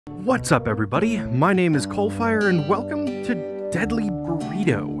What's up, everybody? My name is CoalFire, and welcome to Deadly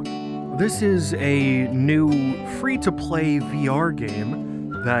Burrito. This is a new free-to-play VR game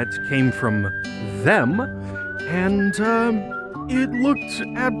that came from them, and it looked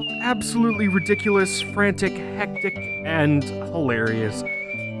absolutely ridiculous, frantic, hectic, and hilarious.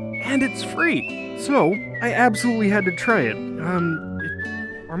 And it's free, so I absolutely had to try it.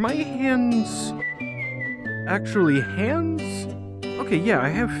 Are my hands actually hands? Okay, yeah, I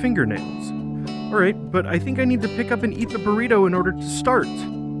have fingernails. Alright, but I think I need to pick up and eat the burrito in order to start.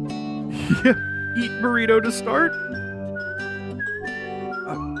 Yeah, eat burrito to start?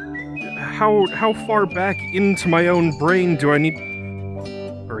 How far back into my own brain do I need...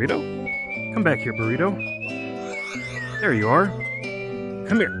 Burrito? Come back here, burrito. There you are.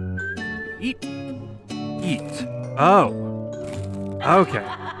 Come here. Eat. Eat. Oh. Okay.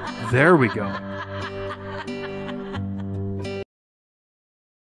 There we go.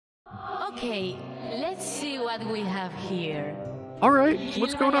 Okay, let's see what we have here. Alright,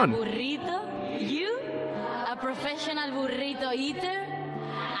 what's going on? A burrito? You? A professional burrito eater?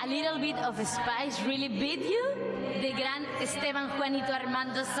 A little bit of spice really beat you? The gran Esteban Juanito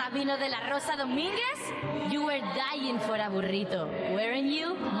Armando Sabino de la Rosa Dominguez? You were dying for a burrito, weren't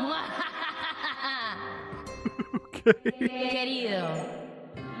you? Okay. Querido,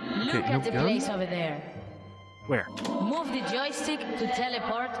 look Okay, at the place over there. Where? Move the joystick to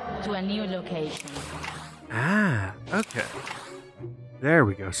teleport to a new location. Ah, okay. There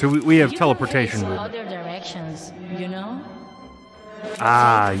we go. So we have teleportation You can face movement. other directions, you know?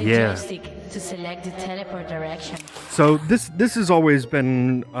 Ah, Take the yeah. joystick to select the teleport direction. So this has always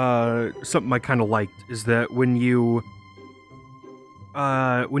been something I kind of liked, is that when you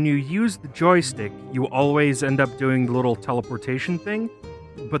use the joystick, you always end up doing the little teleportation thing,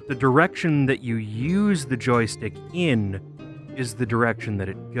 but the direction that you use the joystick in is the direction that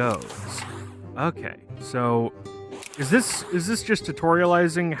it goes. Okay, so is this just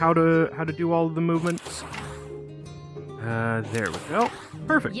tutorializing how to do all of the movements? There we go.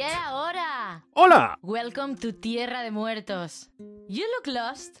 Perfect. Yeah, ahora! Hola! Welcome to Tierra de Muertos. You look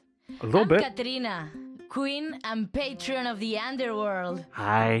lost. A little I'm bit. Katrina, queen and patron of the underworld.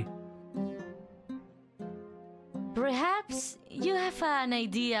 Hi. Perhaps you have an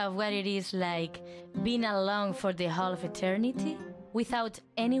idea of what it is like being alone for the whole of eternity without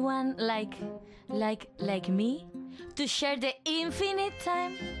anyone like me to share the infinite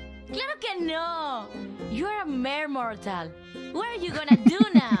time? Claro que no! You're a mere mortal. What are you gonna do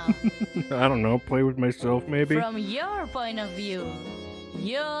now? I don't know, play with myself maybe? From your point of view,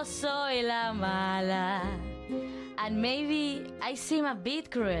 yo soy la mala. And maybe I seem a bit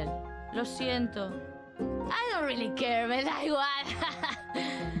cruel. Lo siento. I don't really care, me da igual.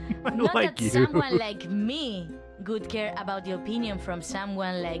 Not like that you. someone like me would care about the opinion from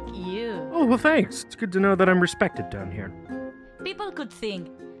someone like you. Oh, well, thanks. It's good to know that I'm respected down here. People could think,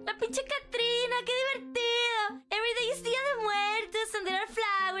 la pinche Katrina, qué divertido. Every day is Dia de Muertos and there are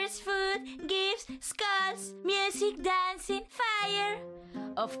flowers, food, gifts, skulls, music, dancing, fire.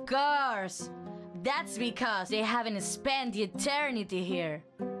 Of course. That's because they haven't spent the eternity here.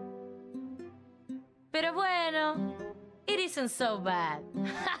 Pero bueno, it isn't so bad.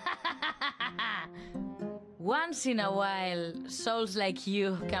 Once in a while, souls like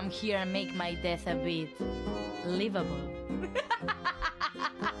you come here and make my death a bit livable.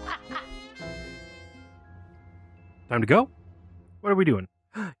 Time to go? What are we doing?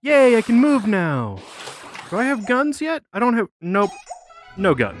 Yay, I can move now! Do I have guns yet? I don't have... Nope.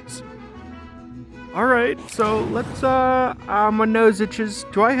 No guns. Alright, so let's, my nose itches.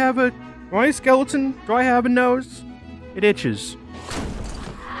 Do I have a skeleton? Do I have a nose? It itches.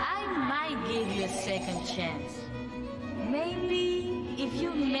 I might give you a second chance. Maybe if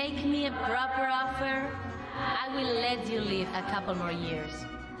you make me a proper offer, I will let you live a couple more years.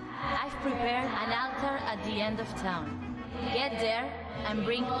 I've prepared an altar at the end of town. Get there and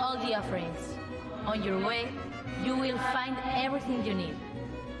bring all the offerings. On your way, you will find everything you need.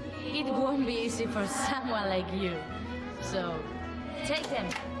 It won't be easy for someone like you. So, take them.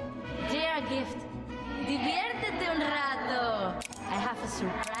 They are a gift. Diviértete un rato. I have a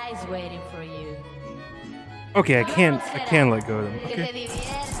surprise waiting for you. Okay, I can't let go of them. Que te Okay.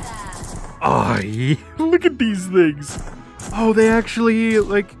 diviertas. Oh, yeah. Look at these things. Oh, they actually,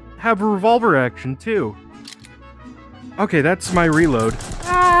 like, have a revolver action, too. Okay, that's my reload.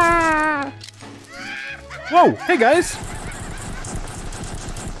 Ah! Whoa, hey guys!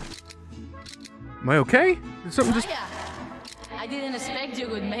 Am I okay? Did something just... Yeah. I didn't expect you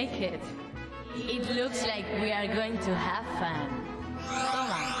would make it. It looks like we are going to have fun.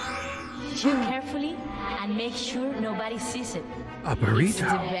 Toma. Chew carefully and make sure nobody sees it. A burrito. It's the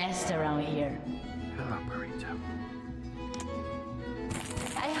best around here. Hello, burrito.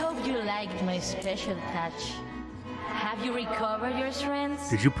 I hope you liked my special touch. Have you recovered your strengths?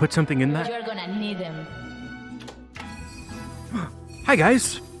 Did you put something in that? You're gonna need them. Hi,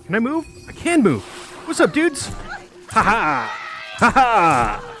 guys. Can I move? I can move. What's up, dudes? Ha-ha!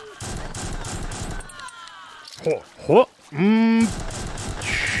 Ha-ha!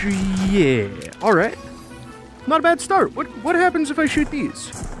 Yeah. All right. Not a bad start. What happens if I shoot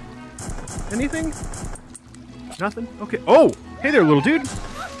these? Anything? Nothing? Okay. Oh! Hey there, little dude.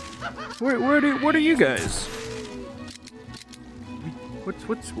 What are you guys?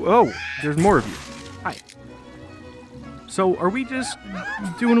 What's... Oh, there's more of you. Hi. So, are we just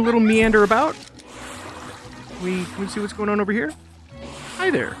doing a little meander about? Can we see what's going on over here?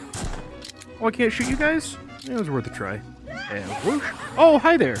 Hi there. Oh, I can't shoot you guys? It was worth a try. And whoosh. Oh,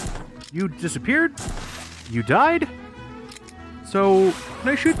 hi there. You disappeared? You died? So, can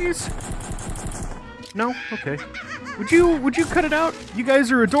I shoot these? No? Okay. Would you cut it out? You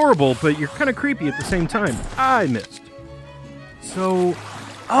guys are adorable, but you're kind of creepy at the same time. I missed. So,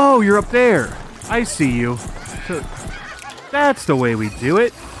 oh, you're up there. I see you. So, that's the way we do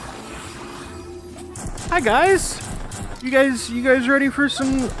it. Hi, guys. You guys ready for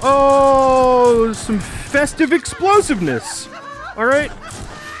some festive explosiveness? All right.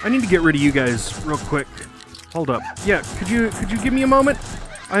 I need to get rid of you guys real quick. Hold up. Yeah, could you give me a moment?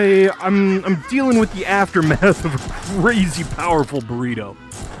 I'm dealing with the aftermath of a crazy powerful burrito.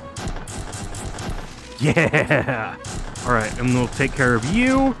 Yeah. All right, and we'll take care of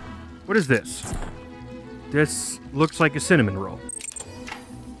you. What is this? This looks like a cinnamon roll.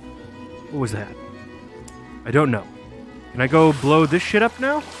 What was that? I don't know. Can I go blow this shit up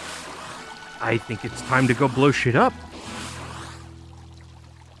now? I think it's time to go blow shit up.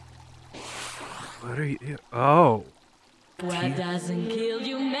 What are you... Oh. What doesn't kill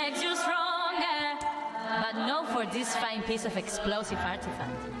you makes you stronger. But no for this fine piece of explosive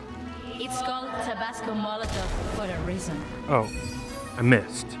artifact. It's called Tabasco Molotov for a reason. Oh, I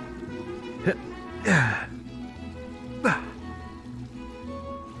missed.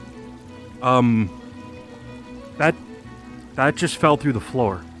 That just fell through the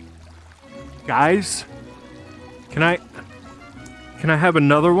floor. Guys, can I have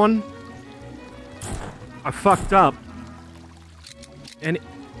another one? I fucked up.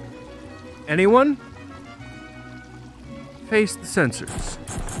 Anyone? Face the sensors.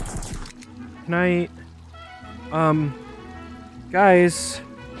 Can I... Guys...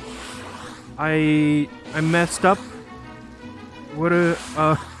 I messed up. What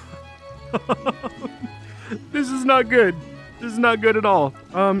a... This is not good. This is not good at all.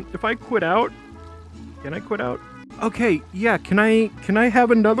 If I quit out... Can I quit out? Okay, yeah, can I have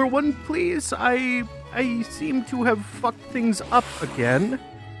another one, please? I seem to have fucked things up again.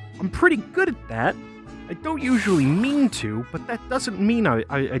 I'm pretty good at that. I don't usually mean to, but that doesn't mean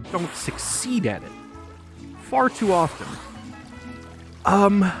I don't succeed at it. Far too often.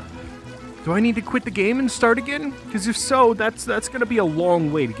 Do I need to quit the game and start again? Because if so, that's gonna be a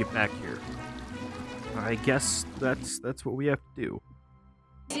long way to get back here. I guess that's what we have to do.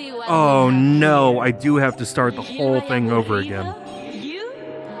 Oh no, I do have to start the whole thing over again.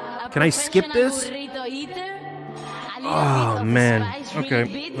 Can I skip this? Oh man.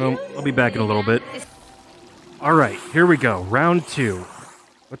 Okay, well, I'll be back in a little bit. Alright, here we go. Round 2.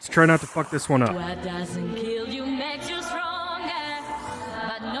 Let's try not to fuck this one up.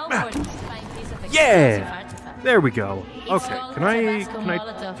 Yeah! There we go. Okay, can I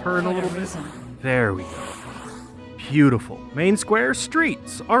turn a little bit? There we go. Beautiful. Main square,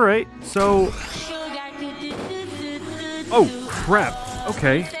 streets. Alright, so... Oh, crap.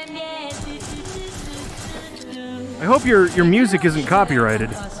 Okay. I hope your music isn't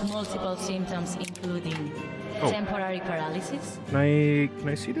copyrighted. Multiple symptoms including temporary paralysis. Can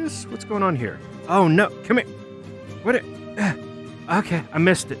I see this? What's going on here? Oh no, come here. What? Okay, I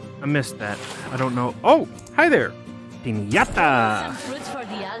missed it. I missed that. I don't know. Oh, hi there. Piñata. Some fruits for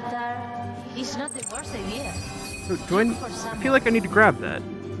the altar is not the worst idea. So do I feel like I need to grab that.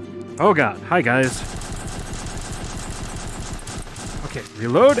 Oh god. Hi guys. Okay,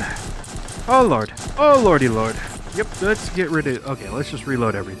 reload. Oh lord. Oh lordy lord. Yep, let's get rid of... Okay, let's just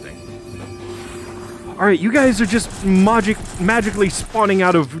reload everything. Alright, you guys are just magically spawning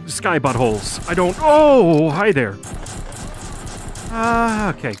out of sky buttholes. I don't... Oh, hi there.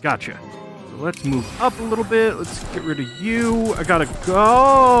 Okay, gotcha. So let's move up a little bit. Let's get rid of you. I gotta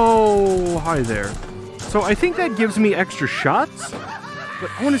go. Hi there. So I think that gives me extra shots,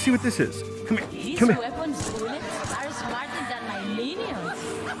 but I want to see what this is. Come here. Come here. These weapons bullets are smarter than my minions.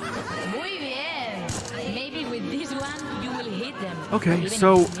 Muy Okay,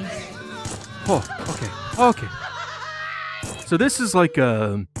 so... Oh, okay, okay. So this is like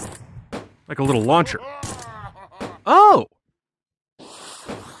a little launcher. Oh!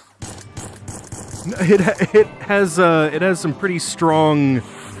 It has some pretty strong...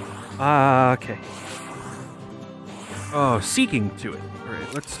 okay. Oh, seeking to it.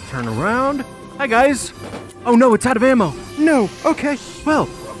 Alright, let's turn around. Hi, guys! Oh no, it's out of ammo! No! Okay, well...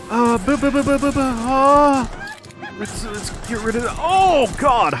 Let's get rid of... Oh,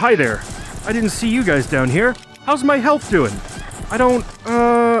 God! Hi there! I didn't see you guys down here. How's my health doing? I don't...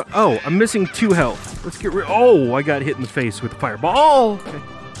 Oh, I'm missing 2 health. Let's get rid... Oh, I got hit in the face with a fireball! Okay.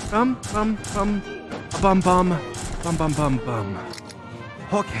 Bum.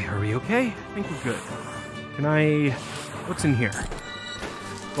 Okay, are we okay? I think we're good. Can I... What's in here?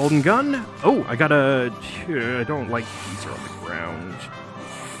 Golden gun? Oh, I got a... I don't like these are on the ground.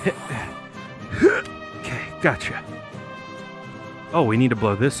 Okay, gotcha. Oh, we need to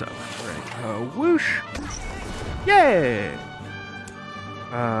blow this up. Alright, whoosh! Yay!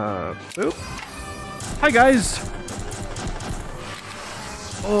 Boop. Hi, guys!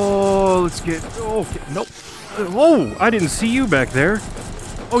 Oh, let's get... Oh, okay, nope. Oh, I didn't see you back there.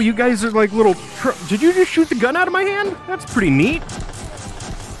 Oh, you guys are like little... Did you just shoot the gun out of my hand? That's pretty neat.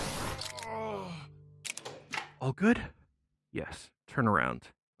 All good? Yes. Turn around.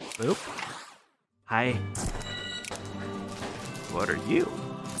 Boop. Hi. What are you?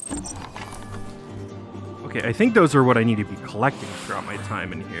 Okay, I think those are what I need to be collecting throughout my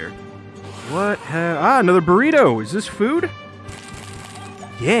time in here. What? Another burrito. Is this food?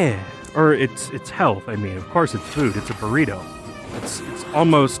 Yeah. Or it's health. I mean, of course it's food. It's a burrito. It's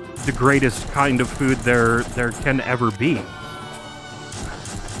almost the greatest kind of food there can ever be.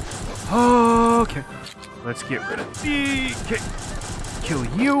 Okay. Let's get rid of the... Okay. Kill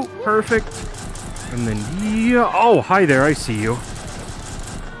you. Perfect. And then, yeah. Oh, hi there. I see you.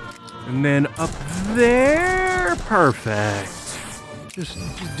 And then up there. Perfect. Just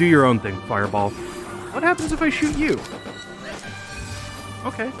do your own thing, Fireball. What happens if I shoot you?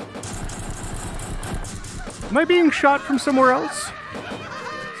 Okay. Am I being shot from somewhere else?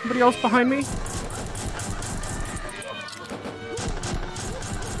 Somebody else behind me?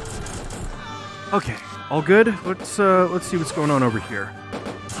 Okay, all good. Let's see what's going on over here.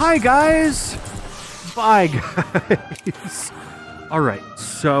 Hi, guys. Bye, guys. All right.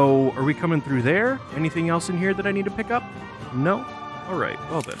 So, are we coming through there? Anything else in here that I need to pick up? No. All right.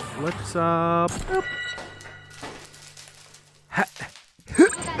 Well then, let's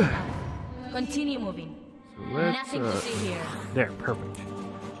Continue moving. So let's, Nothing to see here. There, perfect.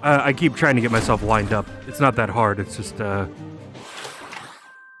 I keep trying to get myself lined up. It's not that hard. It's just Ooh.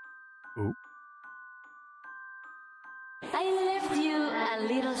 I left you a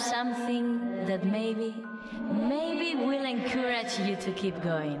little something that maybe will encourage you to keep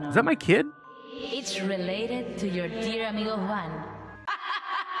going on. Is that my kid? It's related to your dear amigo Juan.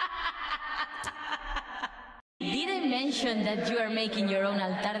 Did I mention that you are making your own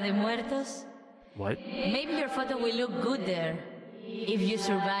altar de muertos? What? Maybe your photo will look good there if you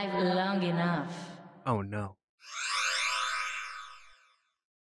survive long enough. Oh no.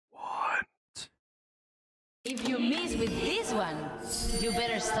 What? If you miss with this one, you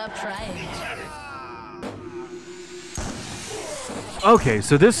better stop trying. Okay,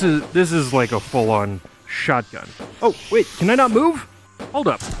 so this is like a full-on shotgun. Oh, wait, can I not move? Hold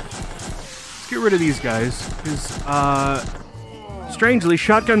up. Let's get rid of these guys, because, strangely,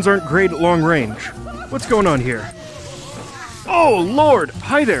 shotguns aren't great at long range. What's going on here? Oh, Lord!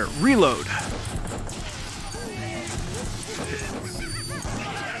 Hi there, reload.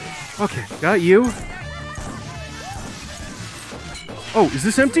 Okay, got you. Oh, is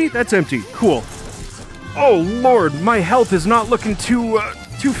this empty? That's empty. Cool. Oh, Lord, my health is not looking too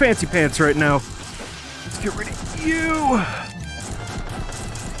fancy pants right now. Let's get rid of you.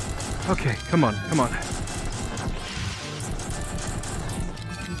 Okay, come on, come on.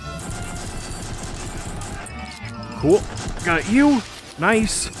 Cool. Got you.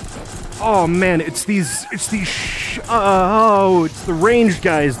 Nice. Oh, man, it's the ranged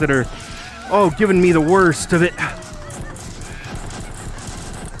guys that are, giving me the worst of it.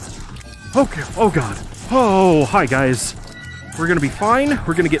 Okay, oh, God. Oh, hi, guys. We're gonna be fine.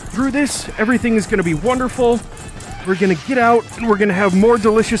 We're gonna get through this. Everything is gonna be wonderful. We're gonna get out, and we're gonna have more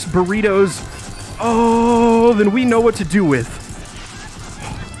delicious burritos. Oh, then we know what to do with.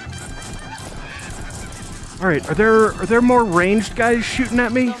 All right, are there more ranged guys shooting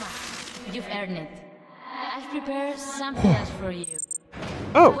at me? You've earned it. I've prepared something else for you.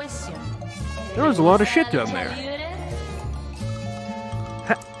 Oh, Question. there was a lot of shit down there.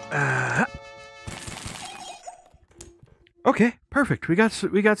 Okay, perfect. We got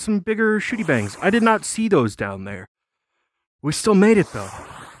some bigger shooty bangs. I did not see those down there. We still made it though.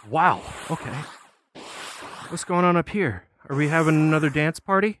 Wow. Okay. What's going on up here? Are we having another dance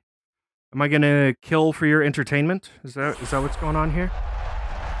party? Am I gonna kill for your entertainment? Is that what's going on here?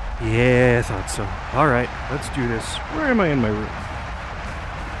 Yeah, I thought so. All right, let's do this. Where am I in my room?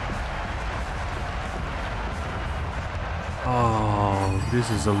 Oh,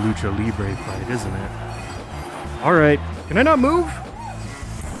 this is a lucha libre fight, isn't it? All right, can I not move?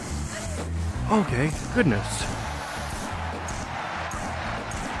 Okay, goodness.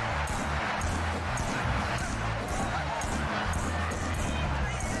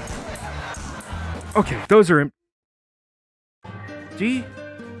 Okay, those are... Gee,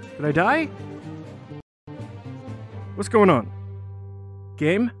 did I die? What's going on?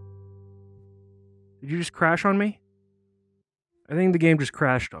 Game? Did you just crash on me? I think the game just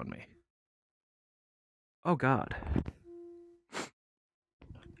crashed on me. Oh god.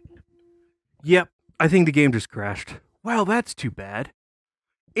 Yep, I think the game just crashed. Well, that's too bad.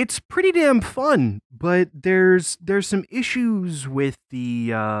 It's pretty damn fun, but there's some issues with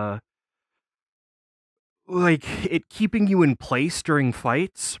the like it keeping you in place during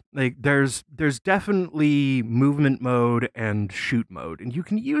fights. Like there's definitely movement mode and shoot mode, and you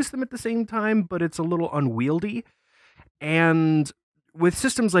can use them at the same time, but it's a little unwieldy. And with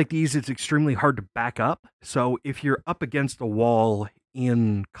systems like these, it's extremely hard to back up. So if you're up against a wall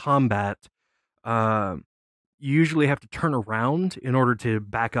in combat, you usually have to turn around in order to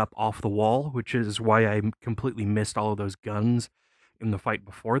back up off the wall, which is why I completely missed all of those guns in the fight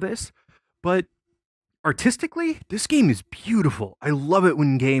before this. But artistically, this game is beautiful. I love it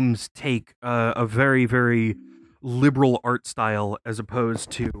when games take a very, very liberal art style as opposed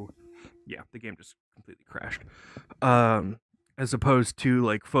to... Yeah, the game just completely crashed. As opposed to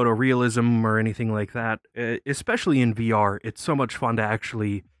like photorealism or anything like that. Especially in VR, it's so much fun to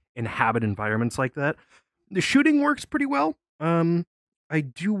actually inhabit environments like that. The shooting works pretty well. I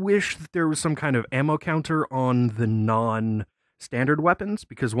do wish that there was some kind of ammo counter on the non-standard weapons,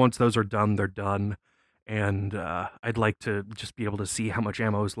 because once those are done, they're done. And I'd like to just be able to see how much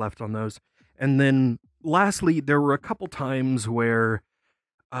ammo is left on those. And then lastly, there were a couple times where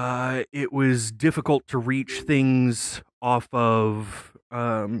it was difficult to reach things off of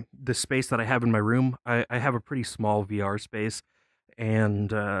the space that I have in my room. I have a pretty small VR space, and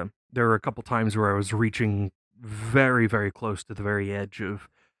there were a couple times where I was reaching very, very close to the very edge of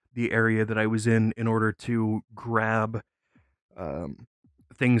the area that I was in order to grab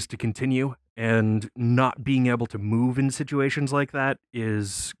things to continue, and not being able to move in situations like that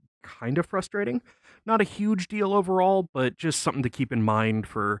is kind of frustrating. Not a huge deal overall, but just something to keep in mind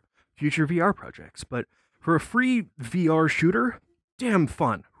for future VR projects. But for a free VR shooter, damn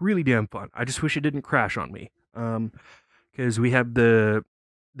fun. Really damn fun. I just wish it didn't crash on me. Because we had the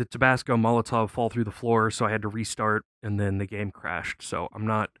Tabasco Molotov fall through the floor, so I had to restart, and then the game crashed. So I'm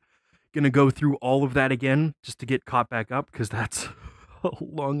not going to go through all of that again just to get caught back up, because that's a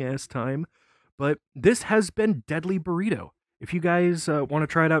long-ass time. But this has been Deadly Burrito. If you guys want to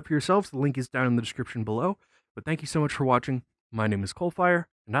try it out for yourselves, the link is down in the description below. But thank you so much for watching. My name is CoalFire,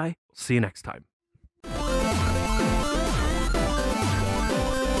 and I will see you next time.